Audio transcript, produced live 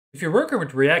If you're working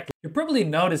with React, you probably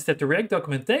noticed that the React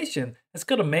documentation has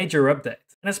got a major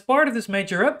update. And as part of this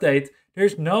major update,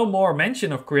 there's no more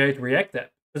mention of Create React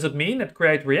App. Does it mean that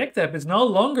Create React App is no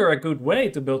longer a good way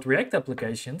to build React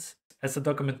applications, as the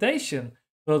documentation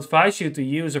will advise you to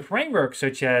use a framework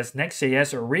such as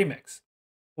Next.js or Remix?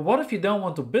 But what if you don't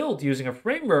want to build using a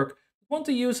framework, but want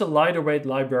to use a lighter weight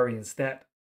library instead?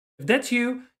 If that's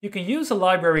you, you can use a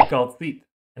library called Vite.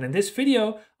 And in this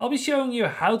video, I'll be showing you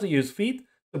how to use Vite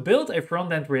to build a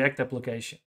front-end React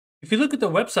application. If you look at the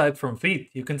website from Vite,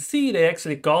 you can see they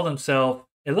actually call themselves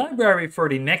a library for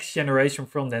the Next Generation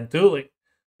Frontend Tooling,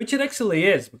 which it actually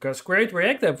is, because Create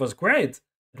React App was great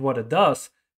at what it does,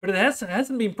 but it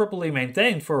hasn't been properly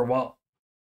maintained for a while.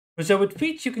 So with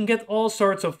Vite, you can get all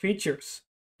sorts of features,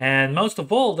 and most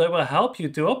of all, they will help you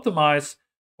to optimize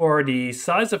for the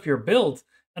size of your build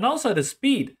and also the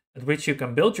speed at which you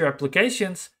can build your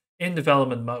applications in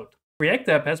development mode. React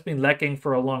App has been lacking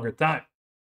for a longer time.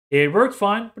 It worked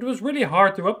fine, but it was really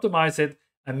hard to optimize it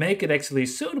and make it actually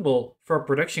suitable for a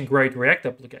production-grade React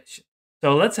application.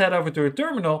 So let's head over to a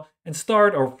terminal and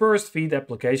start our first Vite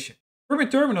application. From a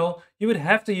terminal, you would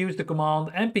have to use the command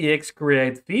npx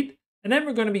create Vite, and then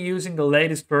we're going to be using the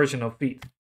latest version of Vite.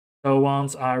 So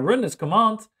once I run this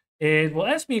command, it will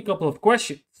ask me a couple of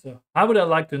questions. So how would I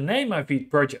like to name my Vite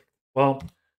project? Well,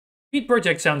 Vite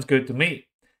project sounds good to me.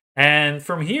 And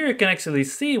from here, you can actually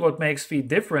see what makes Vite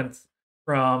different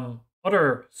from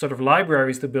other sort of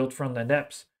libraries to build front-end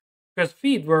apps. Because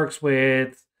Vite works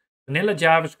with vanilla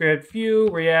JavaScript, Vue,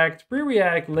 React,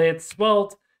 preact, lit,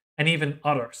 Svelte, and even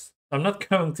others. I'm not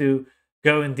going to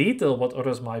go in detail what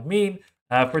others might mean.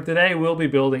 For today, we'll be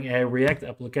building a React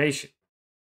application.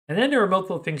 And then there are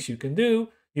multiple things you can do.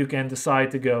 You can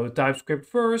decide to go TypeScript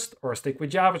first or stick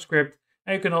with JavaScript.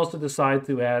 And you can also decide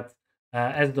to add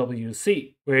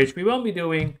SWC, which we won't be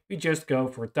doing, we just go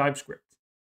for TypeScript.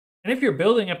 And if you're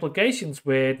building applications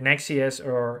with Next.js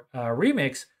or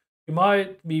Remix, you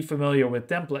might be familiar with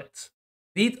templates.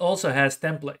 Vite also has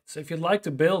templates. If you'd like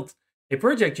to build a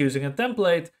project using a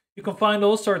template, you can find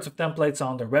all sorts of templates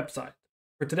on their website.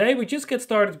 For today, we just get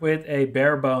started with a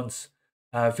bare bones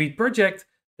Vite project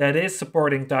that is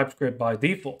supporting TypeScript by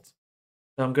default.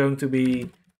 So I'm going to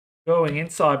be going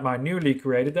inside my newly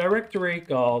created directory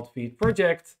called Vite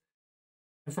project.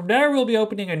 And from there, we'll be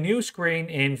opening a new screen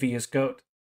in VS Code.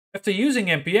 After using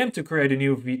npm to create a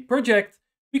new Vite project,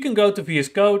 we can go to VS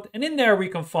Code, and in there we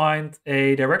can find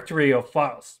a directory of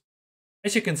files.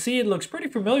 As you can see, it looks pretty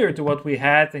familiar to what we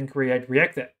had in Create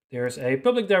React App. There's a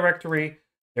public directory,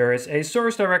 there is a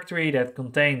source directory that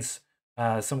contains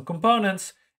some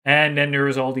components, and then there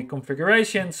is all the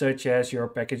configuration, such as your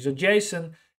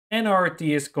package.json and our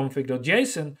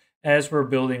tsconfig.json, as we're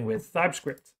building with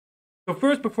TypeScript. So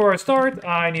first, before I start,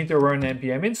 I need to run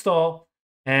npm install.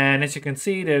 And as you can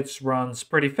see, this runs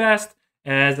pretty fast,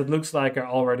 as it looks like I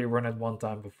already run it one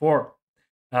time before.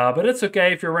 But it's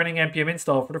okay if you're running npm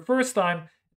install for the first time,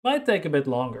 it might take a bit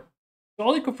longer. So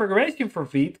all the configuration for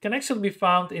Vite can actually be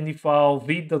found in the file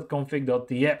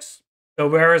vite.config.ts. So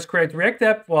whereas Create React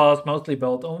App was mostly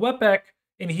built on Webpack,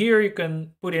 in here you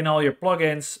can put in all your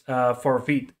plugins for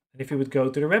Vite. And if you would go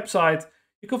to the website,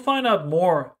 you can find out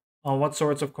more on what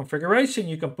sorts of configuration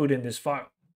you can put in this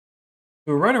file.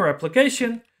 To run our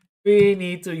application, we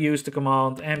need to use the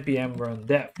command npm run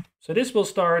dev. So this will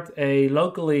start a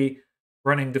locally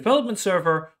running development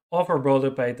server of our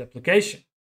boilerplate application.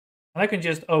 And I can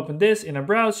just open this in a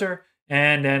browser,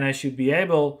 and then I should be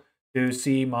able to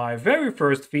see my very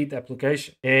first Vite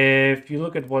application. If you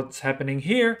look at what's happening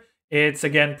here, it's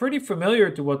again pretty familiar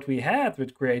to what we had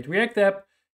with Create React App.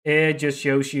 It just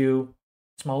shows you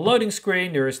a small loading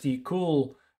screen. There is the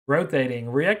cool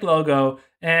rotating React logo,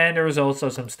 and there is also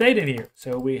some state in here.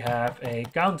 So we have a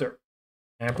counter.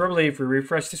 And probably if we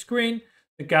refresh the screen,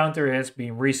 the counter has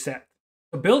been reset.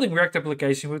 So building React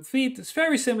application with Vite is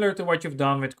very similar to what you've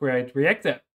done with Create React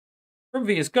App. From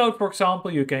VS Code, for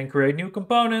example, you can create new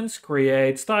components,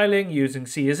 create styling using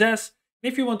CSS.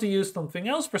 If you want to use something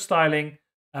else for styling,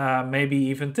 maybe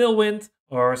even Tailwind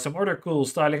or some other cool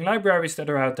styling libraries that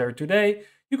are out there today,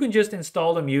 you can just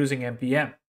install them using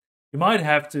npm. You might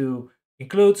have to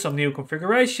include some new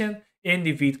configuration in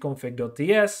the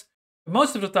viteconfig.ts, but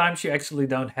most of the times you actually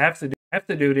don't have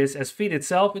to do this, as Vite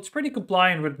itself it's pretty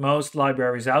compliant with most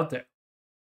libraries out there.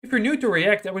 If you're new to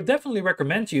React, I would definitely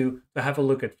recommend you to have a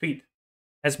look at Vite.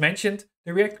 As mentioned,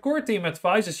 the React core team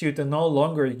advises you to no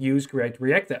longer use Create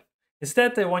React App.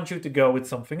 Instead, they want you to go with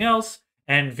something else,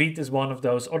 and Vite is one of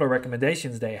those other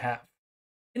recommendations they have.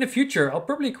 In the future, I'll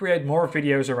probably create more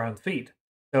videos around Vite.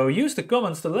 So use the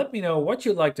comments to let me know what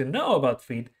you'd like to know about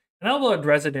Vite, and I will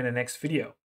address it in the next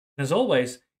video. And as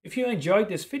always, If you enjoyed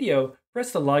this video,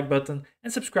 press the like button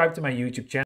and subscribe to my YouTube channel.